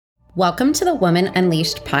Welcome to the Woman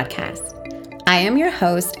Unleashed podcast. I am your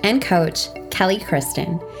host and coach, Kelly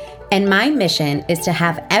Kristen, and my mission is to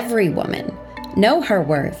have every woman know her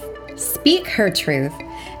worth, speak her truth,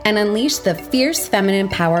 and unleash the fierce feminine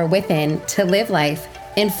power within to live life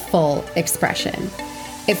in full expression.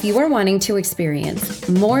 If you are wanting to experience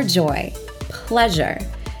more joy, pleasure,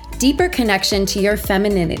 deeper connection to your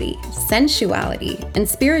femininity, sensuality, and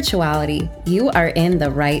spirituality, you are in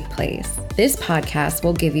the right place. This podcast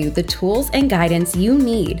will give you the tools and guidance you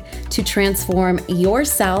need to transform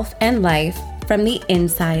yourself and life from the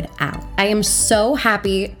inside out. I am so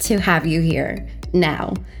happy to have you here.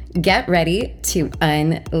 Now, get ready to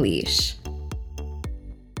unleash.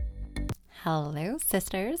 Hello,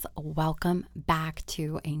 sisters. Welcome back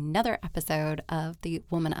to another episode of the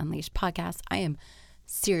Woman Unleashed podcast. I am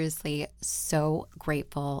seriously so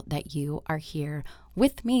grateful that you are here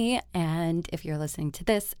with me. And if you're listening to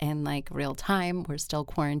this in like real time, we're still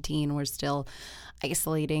quarantined, we're still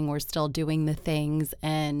isolating, we're still doing the things.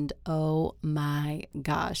 And oh my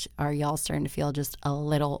gosh, are y'all starting to feel just a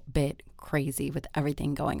little bit crazy with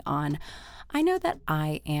everything going on? I know that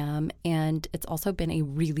I am, and it's also been a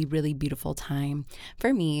really, really beautiful time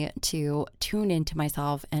for me to tune into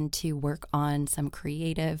myself and to work on some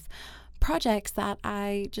creative projects that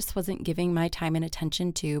I just wasn't giving my time and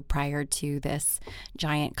attention to prior to this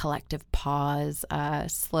giant collective pause,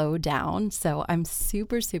 slow down. So I'm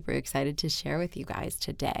super, super excited to share with you guys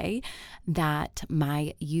today that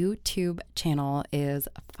my YouTube channel is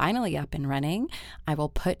finally up and running. I will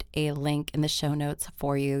put a link in the show notes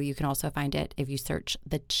for you. You can also find it if you search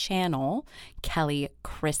the channel, Kelly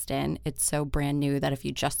Kristen. It's so brand new that if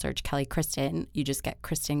you just search Kelly Kristen, you just get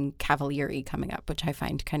Kristen Cavalieri coming up, which I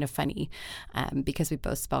find kind of funny. Because we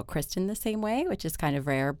both spell Kristen the same way, which is kind of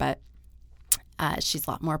rare, but she's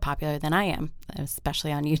a lot more popular than I am,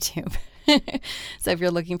 especially on YouTube. So if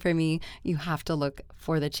you're looking for me, you have to look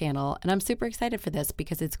for the channel. And I'm super excited for this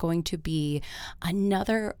because it's going to be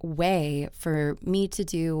another way for me to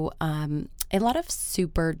do a lot of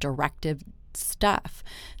super directive stuff,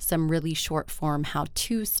 some really short form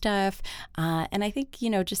how-to stuff. And I think,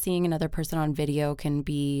 just seeing another person on video can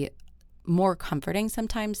be more comforting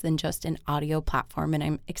sometimes than just an audio platform, and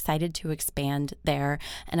I'm excited to expand there.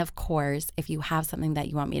 And of course, if you have something that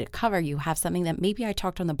you want me to cover, you have something that maybe I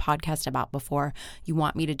talked on the podcast about before, you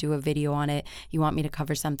want me to do a video on it, you want me to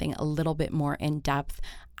cover something a little bit more in depth,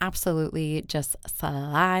 absolutely just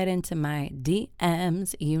slide into my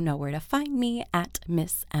DMs. You know where to find me at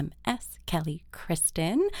Miss MS Kelly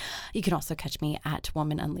Kristen. You can also catch me at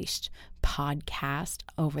Woman Unleashed podcast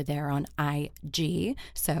over there on IG.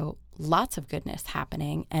 So lots of goodness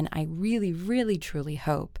happening. And I really, really, truly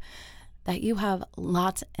hope that you have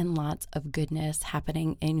lots and lots of goodness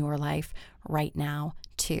happening in your life right now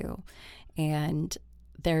too. And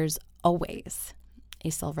there's always a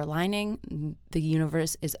silver lining. The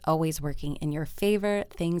universe is always working in your favor.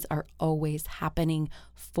 Things are always happening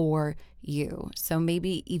for you. So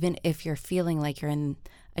maybe even if you're feeling like you're in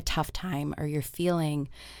a tough time, or you're feeling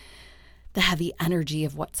the heavy energy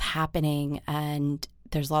of what's happening, and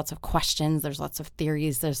there's lots of questions, there's lots of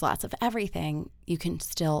theories, there's lots of everything, you can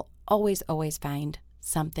still always find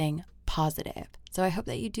something positive. So I hope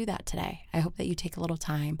that you do that today. I hope that you take a little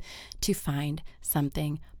time to find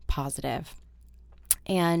something positive.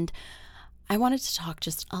 And I wanted to talk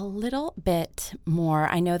just a little bit more.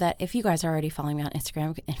 I know that if you guys are already following me on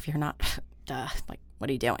Instagram, if you're not, what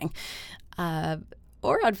are you doing?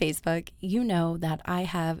 Or on Facebook, you know that I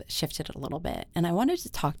have shifted a little bit. And I wanted to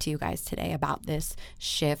talk to you guys today about this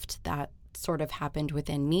shift that sort of happened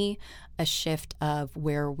within me, a shift of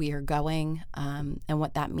where we are going, and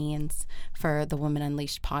what that means for the Woman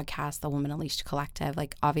Unleashed podcast, the Woman Unleashed Collective.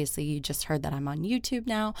 Like, obviously, you just heard that I'm on YouTube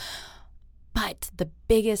now. But the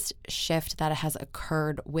biggest shift that has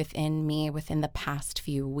occurred within me within the past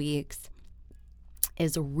few weeks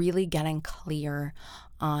is really getting clear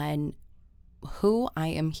on who I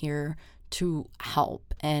am here to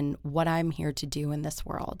help and what I'm here to do in this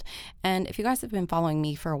world. And if you guys have been following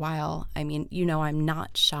me for a while, I mean, I'm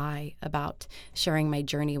not shy about sharing my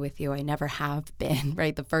journey with you. I never have been,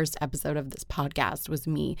 right? The first episode of this podcast was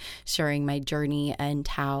me sharing my journey and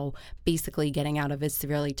how basically getting out of a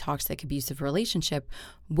severely toxic, abusive relationship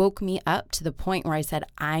woke me up to the point where I said,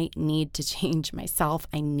 I need to change myself.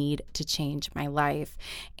 I need to change my life.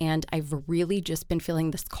 And I've really just been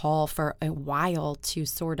feeling this call for a while to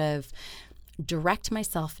sort of direct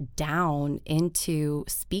myself down into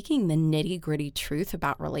speaking the nitty-gritty truth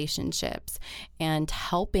about relationships and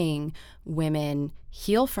helping women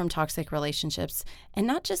heal from toxic relationships, and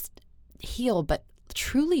not just heal, but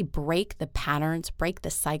truly break the patterns, break the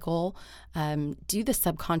cycle, do the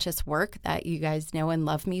subconscious work that you guys know and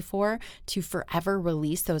love me for, to forever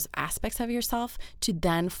release those aspects of yourself to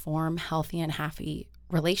then form healthy and happy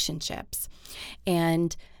relationships.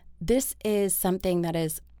 And this is something that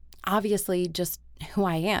is obviously just who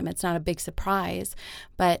I am. It's not a big surprise,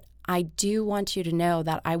 but I do want you to know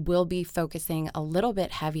that I will be focusing a little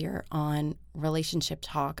bit heavier on relationship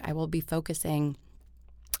talk. I will be focusing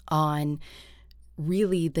on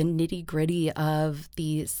really the nitty-gritty of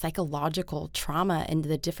the psychological trauma and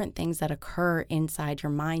the different things that occur inside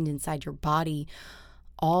your mind, inside your body,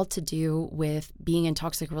 all to do with being in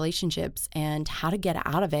toxic relationships and how to get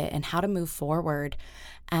out of it and how to move forward.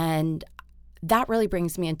 And that really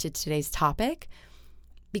brings me into today's topic,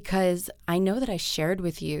 because I know that I shared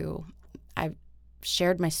with you, I've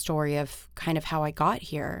shared my story of kind of how I got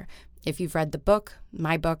here. If you've read the book,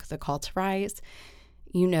 my book, The Call to Rise,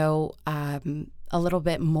 you know a little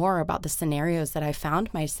bit more about the scenarios that I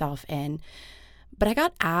found myself in. But I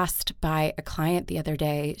got asked by a client the other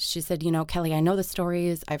day. She said, Kelly, I know the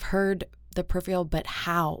stories, I've heard the peripheral, but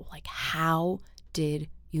how? Like, how did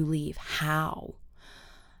you leave? How?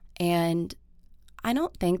 And I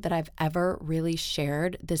don't think that I've ever really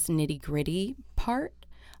shared this nitty-gritty part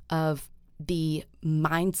of the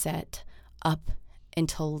mindset up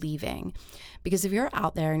until leaving. Because if you're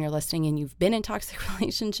out there and you're listening and you've been in toxic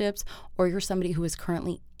relationships, or you're somebody who is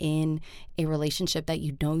currently in a relationship that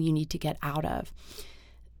you know you need to get out of,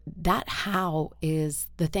 that how is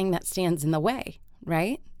the thing that stands in the way,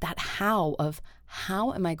 right? That how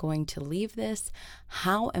am I going to leave this?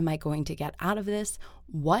 How am I going to get out of this?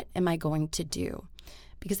 What am I going to do?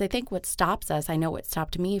 Because I think what stops us, I know what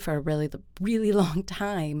stopped me for a really long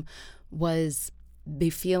time, was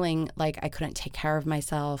the feeling like I couldn't take care of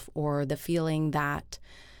myself, or the feeling that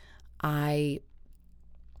I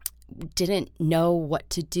didn't know what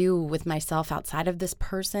to do with myself outside of this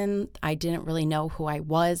person. I didn't really know who I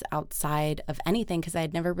was outside of anything, because I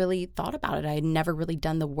had never really thought about it. I had never really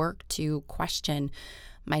done the work to question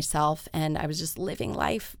myself, and I was just living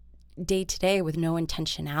life day to day with no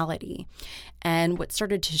intentionality. And what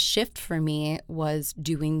started to shift for me was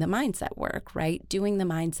doing the mindset work, right? Doing the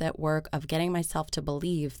mindset work of getting myself to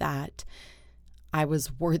believe that I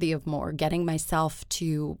was worthy of more, getting myself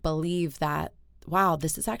to believe that, wow,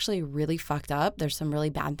 this is actually really fucked up. There's some really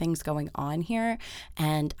bad things going on here,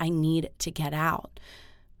 and I need to get out.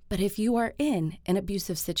 But if you are in an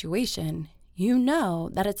abusive situation, you know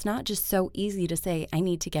that it's not just so easy to say, I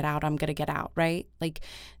need to get out, I'm going to get out, right? Like,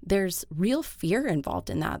 there's real fear involved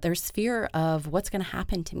in that. There's fear of what's going to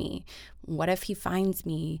happen to me. What if he finds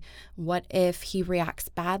me? What if he reacts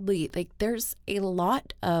badly? Like, there's a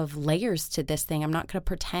lot of layers to this thing. I'm not going to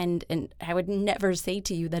pretend, and I would never say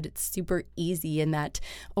to you that it's super easy and that,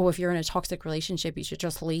 oh, if you're in a toxic relationship, you should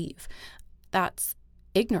just leave. That's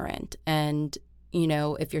ignorant. And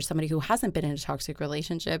if you're somebody who hasn't been in a toxic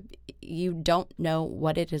relationship, you don't know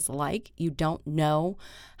what it is like. You don't know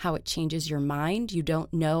how it changes your mind. You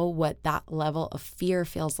don't know what that level of fear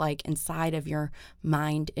feels like inside of your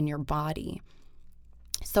mind and your body.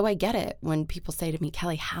 So I get it when people say to me,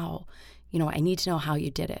 Kelly, how? I need to know how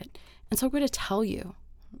you did it. And so I'm going to tell you.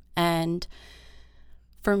 And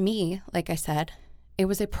for me, like I said, it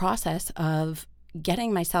was a process of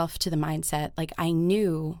getting myself to the mindset. Like, I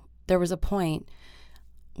knew there was a point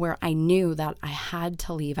where I knew that I had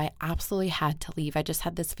to leave. I absolutely had to leave. I just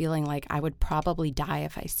had this feeling like I would probably die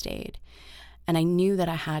if I stayed. And I knew that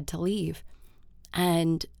I had to leave.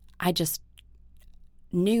 And I just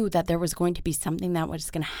knew that there was going to be something that was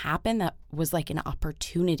going to happen that was like an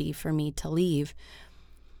opportunity for me to leave.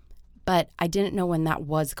 But I didn't know when that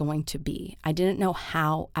was going to be. I didn't know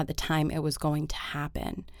how at the time it was going to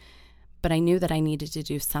happen. But I knew that I needed to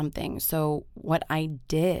do something. So what I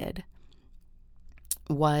did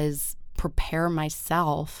was prepare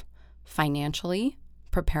myself financially,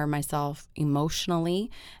 prepare myself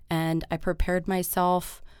emotionally, and I prepared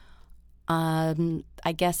myself,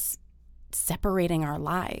 separating our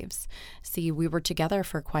lives. See, we were together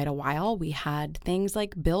for quite a while. We had things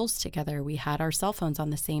like bills together. We had our cell phones on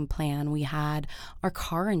the same plan. We had our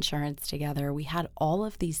car insurance together. We had all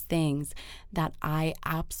of these things that I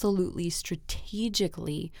absolutely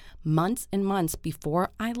strategically, months and months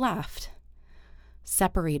before I left,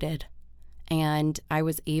 separated. And I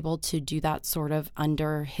was able to do that sort of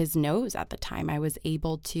under his nose at the time. I was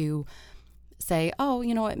able to say, oh,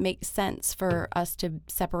 it makes sense for us to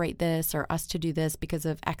separate this or us to do this because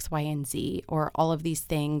of X, Y, and Z, or all of these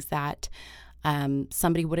things that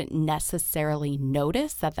somebody wouldn't necessarily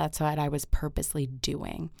notice that that's what I was purposely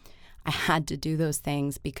doing. I had to do those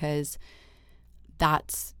things because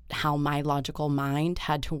that's how my logical mind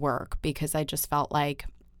had to work, because I just felt like,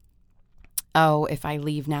 oh, if I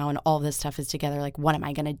leave now and all this stuff is together, like, what am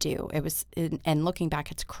I going to do? And looking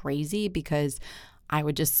back, it's crazy because I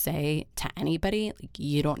would just say to anybody, like,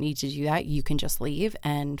 you don't need to do that. You can just leave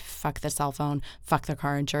and fuck the cell phone, fuck the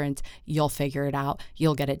car insurance. You'll figure it out.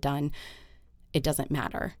 You'll get it done. It doesn't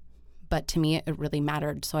matter. But to me, it really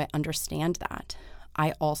mattered. So I understand that.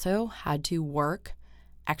 I also had to work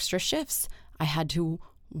extra shifts. I had to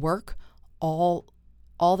work all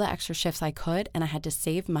the extra shifts I could, and I had to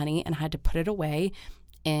save money and I had to put it away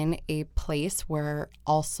in a place where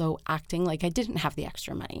also acting like I didn't have the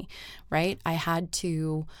extra money, right? I had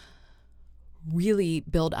to really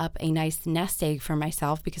build up a nice nest egg for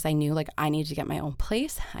myself because I knew, like, I needed to get my own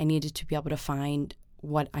place. I needed to be able to find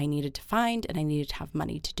what I needed to find, and I needed to have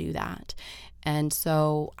money to do that. And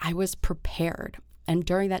so I was prepared. And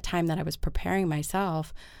during that time that I was preparing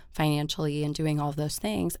myself financially and doing all of those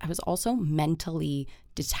things, I was also mentally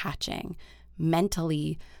detaching,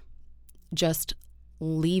 mentally just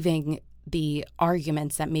leaving the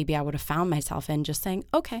arguments that maybe I would have found myself in, just saying,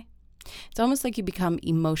 okay. It's almost like you become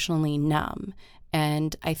emotionally numb.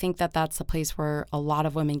 And I think that that's the place where a lot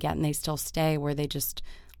of women get, and they still stay, where they just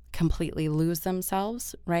completely lose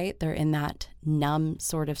themselves, right? They're in that numb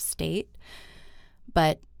sort of state.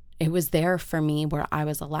 But it was there for me where I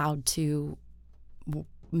was allowed to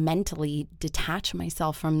mentally detach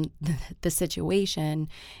myself from the situation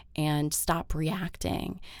and stop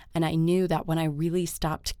reacting. And I knew that when I really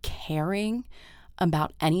stopped caring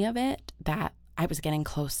about any of it, that I was getting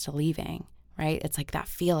close to leaving, right? It's like that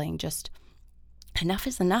feeling, just enough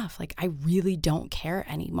is enough. Like, I really don't care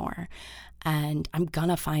anymore. And I'm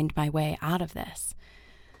gonna find my way out of this.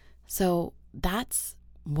 So that's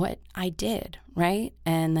what I did, right?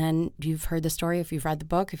 And then you've heard the story, if you've read the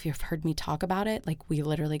book, if you've heard me talk about it, like, we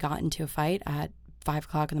literally got into a fight at 5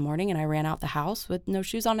 o'clock in the morning, and I ran out the house with no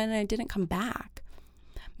shoes on, and I didn't come back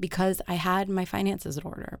because I had my finances in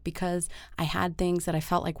order, because I had things that I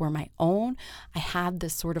felt like were my own. I had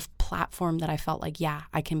this sort of platform that I felt like, yeah,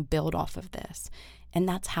 I can build off of this. And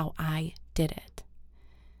that's how I did it.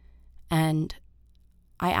 And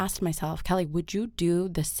I asked myself, Kelly, would you do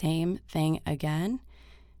the same thing again?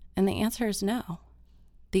 And the answer is no.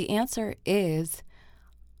 The answer is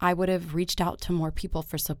I would have reached out to more people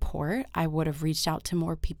for support. I would have reached out to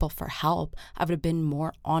more people for help. I would have been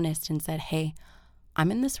more honest and said, hey,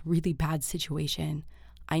 I'm in this really bad situation.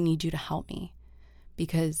 I need you to help me,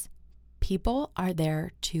 because people are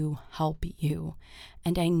there to help you.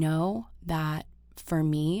 And I know that for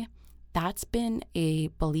me, that's been a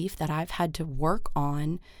belief that I've had to work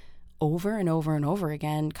on over and over and over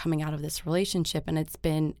again coming out of this relationship. And it's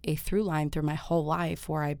been a through line through my whole life,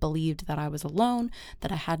 where I believed that I was alone,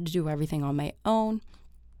 that I had to do everything on my own.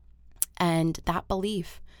 And that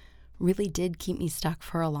belief really did keep me stuck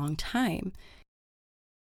for a long time.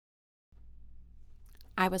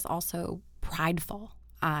 I was also prideful.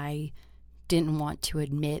 I didn't want to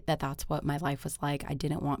admit that that's what my life was like. I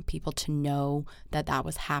didn't want people to know that that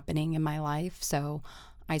was happening in my life. So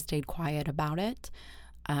I stayed quiet about it.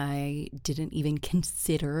 I didn't even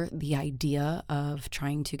consider the idea of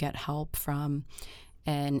trying to get help from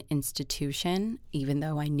an institution, even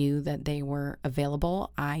though I knew that they were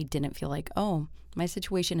available. I didn't feel like, oh, my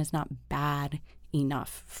situation is not bad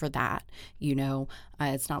enough for that.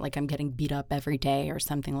 It's not like I'm getting beat up every day or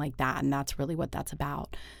something like that. And that's really what that's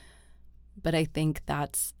about. But I think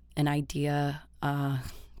that's an idea,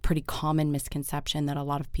 pretty common misconception that a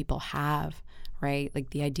lot of people have, right? Like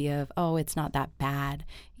the idea of, oh, it's not that bad.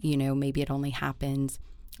 Maybe it only happens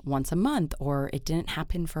once a month, or it didn't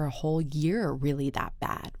happen for a whole year really that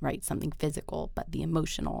bad, right? Something physical, but the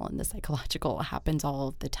emotional and the psychological happens all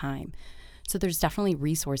of the time. So there's definitely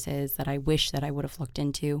resources that I wish that I would have looked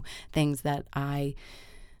into, things that I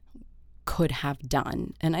could have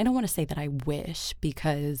done. And I don't want to say that I wish,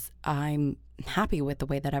 because I'm happy with the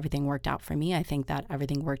way that everything worked out for me. I think that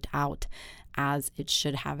everything worked out as it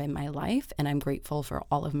should have in my life. And I'm grateful for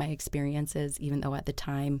all of my experiences, even though at the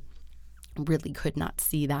time really could not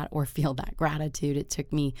see that or feel that gratitude. It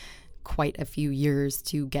took me quite a few years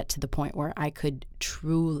to get to the point where I could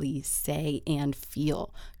truly say and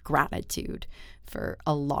feel gratitude for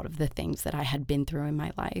a lot of the things that I had been through in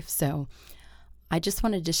my life. So I just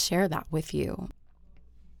wanted to share that with you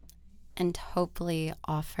and hopefully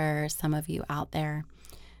offer some of you out there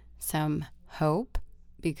some hope,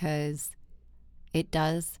 because it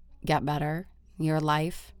does get better. Your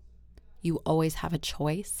life, you always have a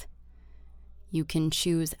choice. You can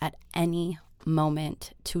choose at any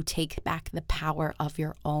moment to take back the power of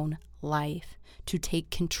your own life, to take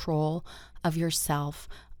control of yourself,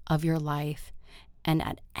 of your life, And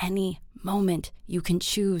at any moment, you can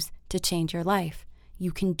choose to change your life.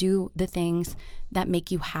 You can do the things that make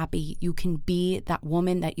you happy. You can be that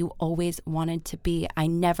woman that you always wanted to be. I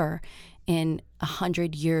never in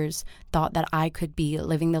 100 years thought that I could be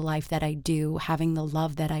living the life that I do, having the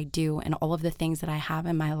love that I do, and all of the things that I have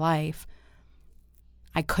in my life.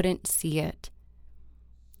 I couldn't see it,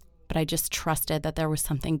 but I just trusted that there was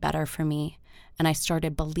something better for me. And I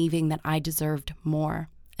started believing that I deserved more.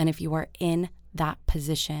 And if you are in that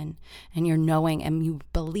position and you're knowing and you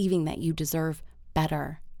believing that you deserve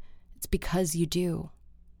better, it's because you do.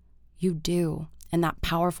 You do. And that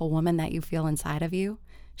powerful woman that you feel inside of you,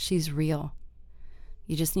 she's real.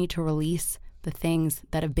 You just need to release the things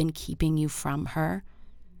that have been keeping you from her.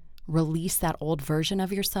 Release that old version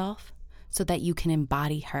of yourself so that you can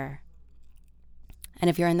embody her. And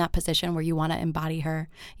if you're in that position where you want to embody her,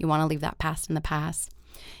 you want to leave that past in the past,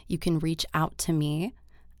 you can reach out to me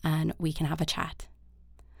and we can have a chat.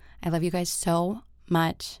 I love you guys so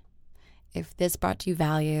much. If this brought you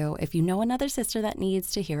value, if you know another sister that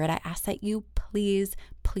needs to hear it, I ask that you please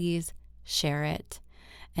share it.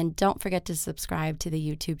 And don't forget to subscribe to the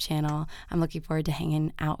YouTube channel. I'm looking forward to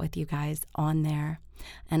hanging out with you guys on there.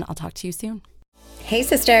 And I'll talk to you soon. Hey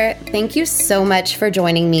sister, thank you so much for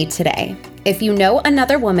joining me today. If you know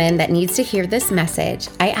another woman that needs to hear this message,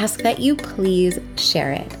 I ask that you please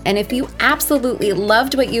share it. And if you absolutely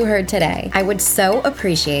loved what you heard today, I would so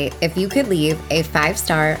appreciate if you could leave a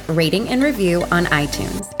 5-star rating and review on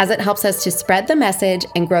iTunes, as it helps us to spread the message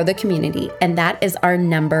and grow the community. And that is our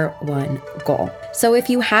 #1 goal. So if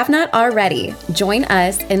you have not already, join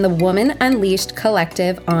us in the Woman Unleashed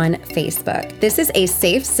Collective on Facebook. This is a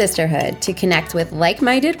safe sisterhood to connect with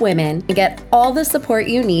like-minded women and get all the support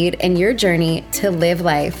you need in your journey to live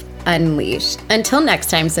life unleashed. Until next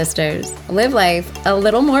time, sisters, live life a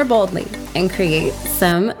little more boldly and create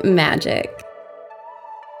some magic.